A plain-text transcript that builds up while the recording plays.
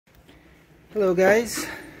Hello guys,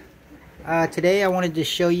 today I wanted to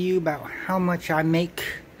show you about how much I make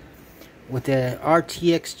with the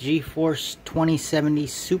RTX GeForce 2070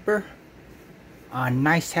 Super on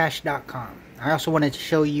Nicehash.com. I also wanted to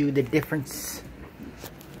show you the difference.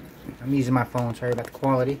 I'm using my phone, sorry about the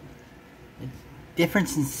quality. The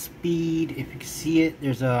difference in speed, if you can see it,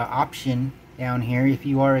 there's an option down here. If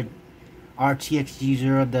you are an RTX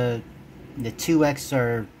user, the 2X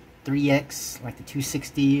or 3X, like the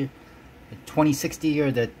 260, the 2060 or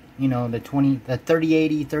the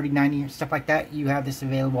 3080, 3090, stuff like that, you have this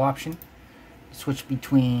available option. Switch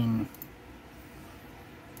between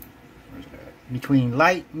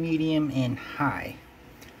light, medium, and high.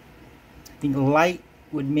 I think light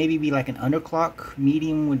would maybe be like an underclock,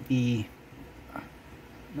 medium would be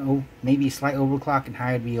maybe a slight overclock, and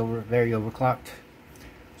high would be very overclocked.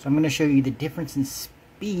 So I'm going to show you the difference in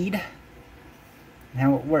speed and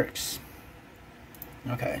how it works.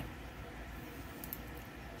 Okay.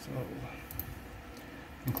 So,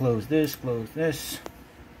 close this.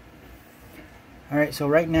 Alright, so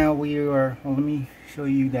right now we are, well, let me show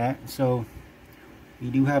you that. So, we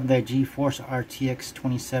do have the GeForce RTX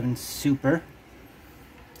 2070 Super.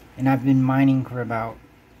 And I've been mining for about,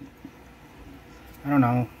 I don't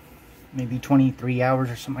know, maybe 23 hours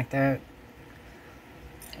or something like that.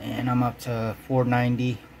 And I'm up to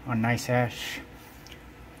 490 on Nicehash.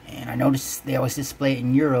 And I noticed they always display it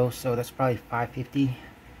in euros, so that's probably 550.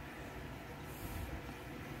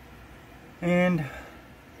 And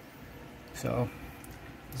so,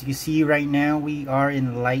 as you can see right now, we are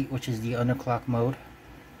in light, which is the underclock mode.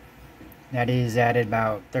 That is at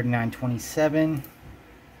about 3927.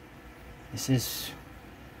 This is,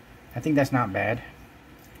 I think that's not bad.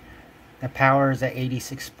 The power is at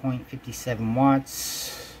 86.57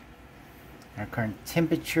 watts. Our current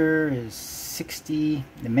temperature is 60.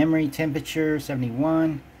 The memory temperature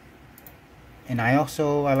 71. And I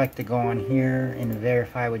like to go on here and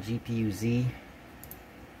verify with GPU-Z.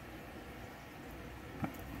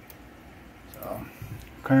 So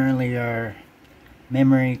currently our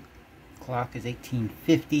memory clock is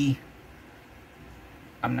 1850.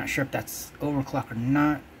 I'm not sure if that's overclock or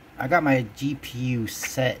not. I got my GPU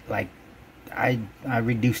set, like I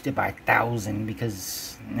reduced it by 1,000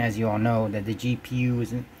 because, as you all know, that the GPU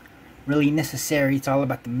isn't really necessary. It's all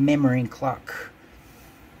about the memory and clock.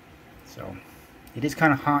 So it is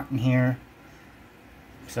kind of hot in here.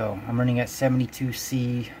 So I'm running at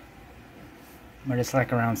 72C, but it's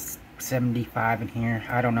like around 75 in here.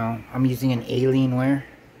 I don't know. I'm using an Alienware,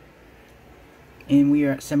 and we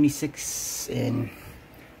are at 76. And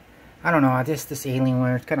I don't know. This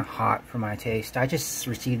Alienware is kind of hot for my taste. I just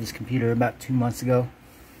received this computer about 2 months ago.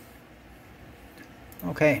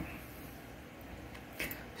 Okay.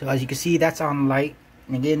 So as you can see, that's on light.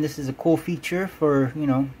 And again, this is a cool feature for,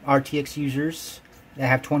 RTX users that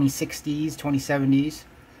have 2060s, 2070s,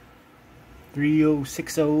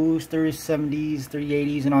 3060s, 3070s,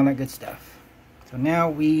 3080s, and all that good stuff. So now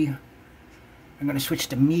I'm going to switch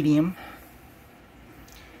to medium.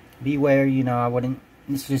 Beware, I wouldn't,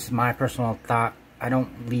 this is just my personal thought, I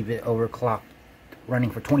don't leave it overclocked running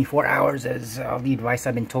for 24 hours as the advice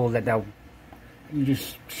I've been told that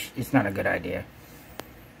it's not a good idea.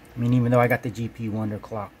 I mean, even though I got the GPU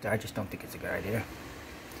underclocked, I just don't think it's a good idea.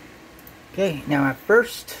 Okay, now at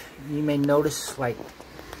first, you may notice, like,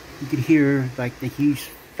 you could hear, like, the huge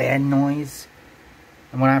fan noise.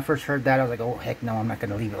 And when I first heard that, I was like, oh, heck no, I'm not going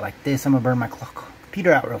to leave it like this. I'm going to burn my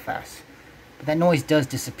computer out real fast. But that noise does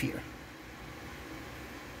disappear.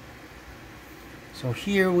 So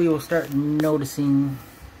here we will start noticing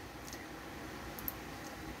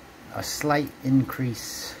a slight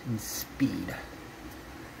increase in speed.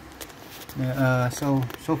 So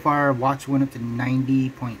far watts went up to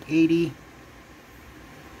 90.80.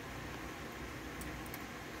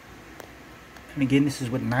 And again, this is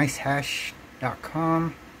with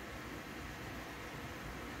Nicehash.com.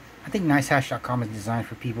 I think Nicehash.com is designed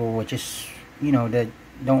for people with just, that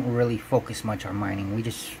don't really focus much on mining. We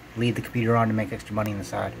just leave the computer on to make extra money on the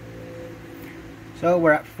side. So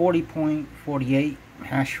we're at 40.48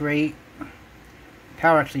 hash rate.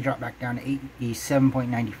 Power actually dropped back down to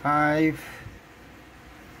 87.95.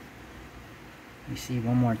 Let me see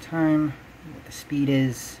one more time what the speed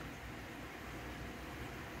is.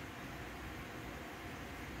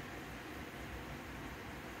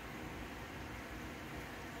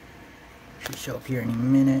 Should show up here any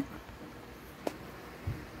minute.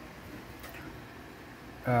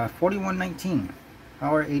 4119.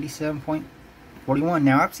 Power 87.41.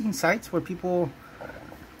 Now I've seen sites where people,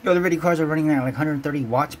 the video cards are running at like 130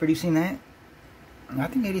 watts producing that. I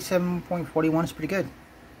think 87.41 is pretty good.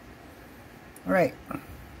 Alright.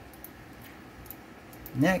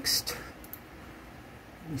 Next,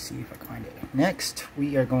 let me see if I can find it. Next,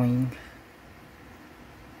 we are going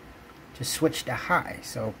to switch to high.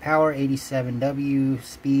 So power 87W,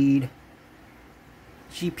 speed,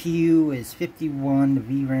 GPU is 51, the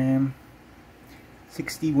VRAM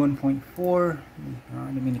 61.4.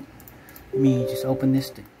 Let me just open this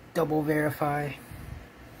to double verify.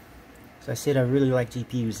 So I said I really like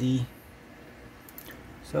GPU Z.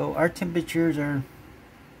 So our temperatures are,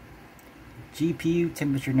 GPU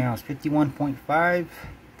temperature now is 51.5.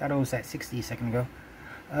 Thought it was at 60 a second ago.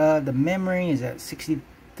 The memory is at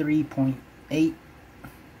 63.8.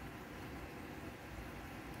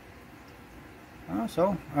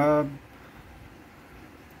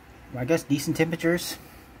 I guess decent temperatures.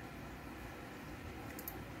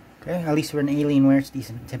 Okay, at least we're in Alienware, it's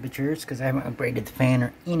decent temperatures because I haven't upgraded the fan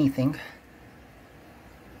or anything.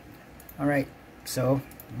 Alright, so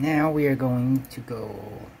now we are going to go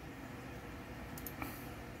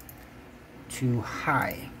to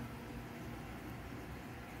high.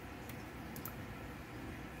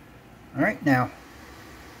 Alright, now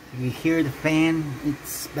you hear the fan,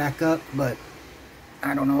 it's back up, but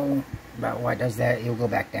I don't know about why it does that. It'll go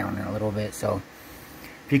back down in a little bit. So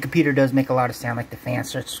if your computer does make a lot of sound, like the fan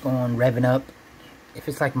starts going revving up, if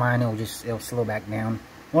it's like mine, it'll slow back down.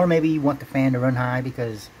 Or maybe you want the fan to run high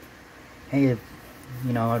because, hey,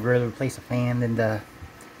 you know, I'd rather replace a fan than a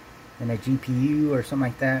GPU or something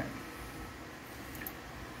like that.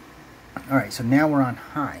 Alright, so now we're on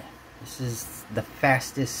high. This is the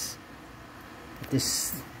fastest.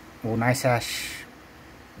 This will Nicehash,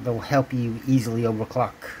 they'll help you easily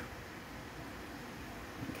overclock.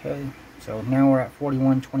 Okay, so now we're at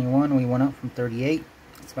 4121. We went up from 38.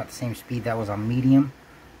 It's about the same speed that was on medium,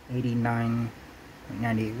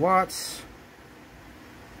 89.98 watts.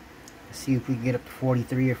 Let's see if we can get up to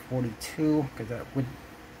 43 or 42, because that would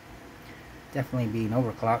definitely be an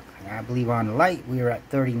overclock. I believe on light we were at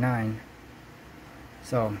 39.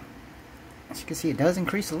 So as you can see, it does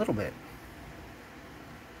increase a little bit.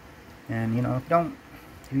 And you know, if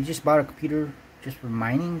you just bought a computer just for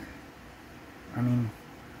mining, I mean,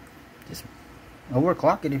 just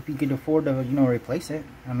overclock it if you could afford to, you know, replace it.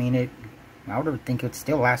 I mean, I would think it would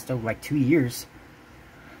still last over like 2 years.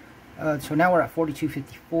 So now we're at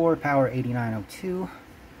 4254, power 8902.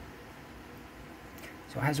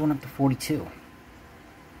 So it has one up to 42. I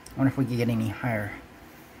wonder if we could get any higher.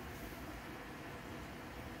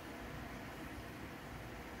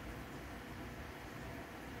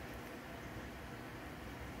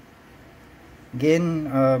 Again,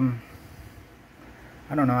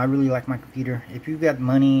 I don't know, I really like my computer. If you've got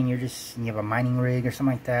money and you have a mining rig or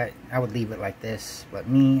something like that, I would leave it like this. But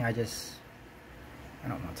me, I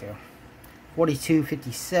don't want to.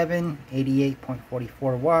 4257,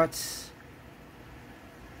 88.44 watts.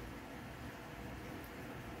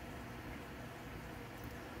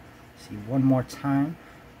 See one more time.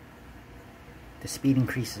 The speed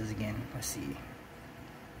increases again. Let's see.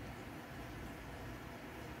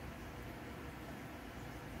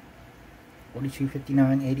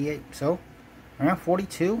 $42.59, 88. So around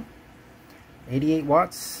 42, 88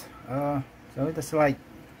 watts. So that's like,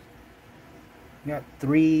 you got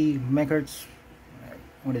 3 megahertz.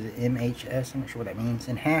 What is it? MHS. I'm not sure what that means.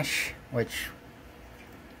 And hash, which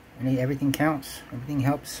everything counts. Everything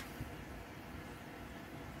helps.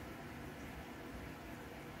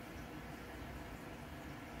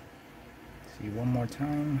 See one more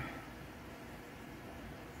time.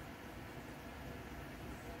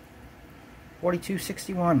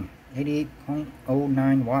 4261,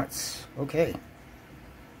 88.09 watts. Okay.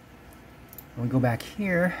 When we go back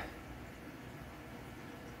here,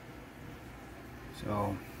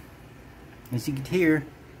 so as you can hear,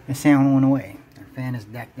 the sound went away. Our fan is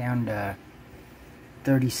back down to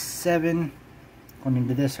 37. According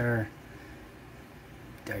to this,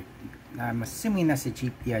 I'm assuming that's a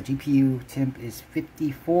GPU temp is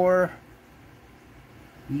 54.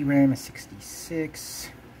 VRAM is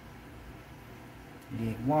 66.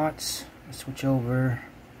 88 watts. Let's switch over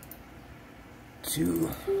to,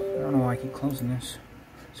 I don't know why I keep closing this.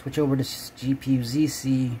 Switch over to GPU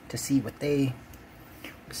ZC to see what it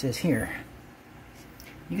says here.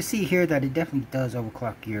 You can see here that it definitely does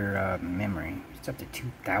overclock your memory. It's up to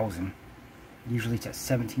 2000. Usually it's at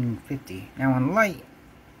 1750. Now on light,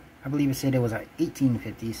 I believe it said it was at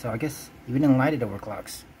 1850. So I guess even in light it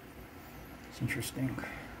overclocks. It's interesting.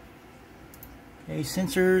 Okay,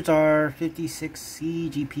 sensors are 56C,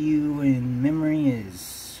 GPU and memory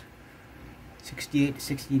is 68 to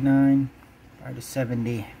 69, 5 to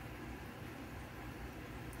 70.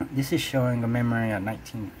 This is showing a memory at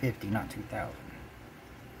 1950, not 2000.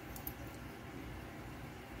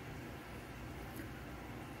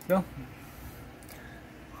 So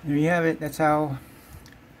there you have it. That's the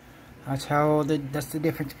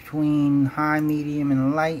difference between high, medium,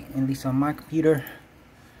 and light, at least on my computer.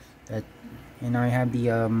 And I have the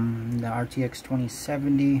RTX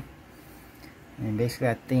 2070, and basically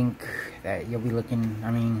I think that you'll be looking,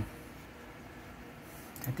 I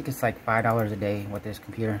think it's like $5 a day with this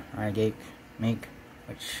computer I make,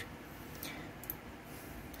 which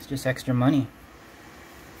is just extra money.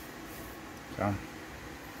 So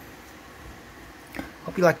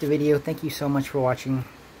hope you liked the video. Thank you so much for watching.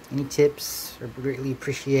 Any tips are greatly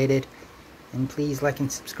appreciated. And please like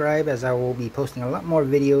and subscribe, as I will be posting a lot more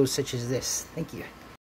videos such as this. Thank you.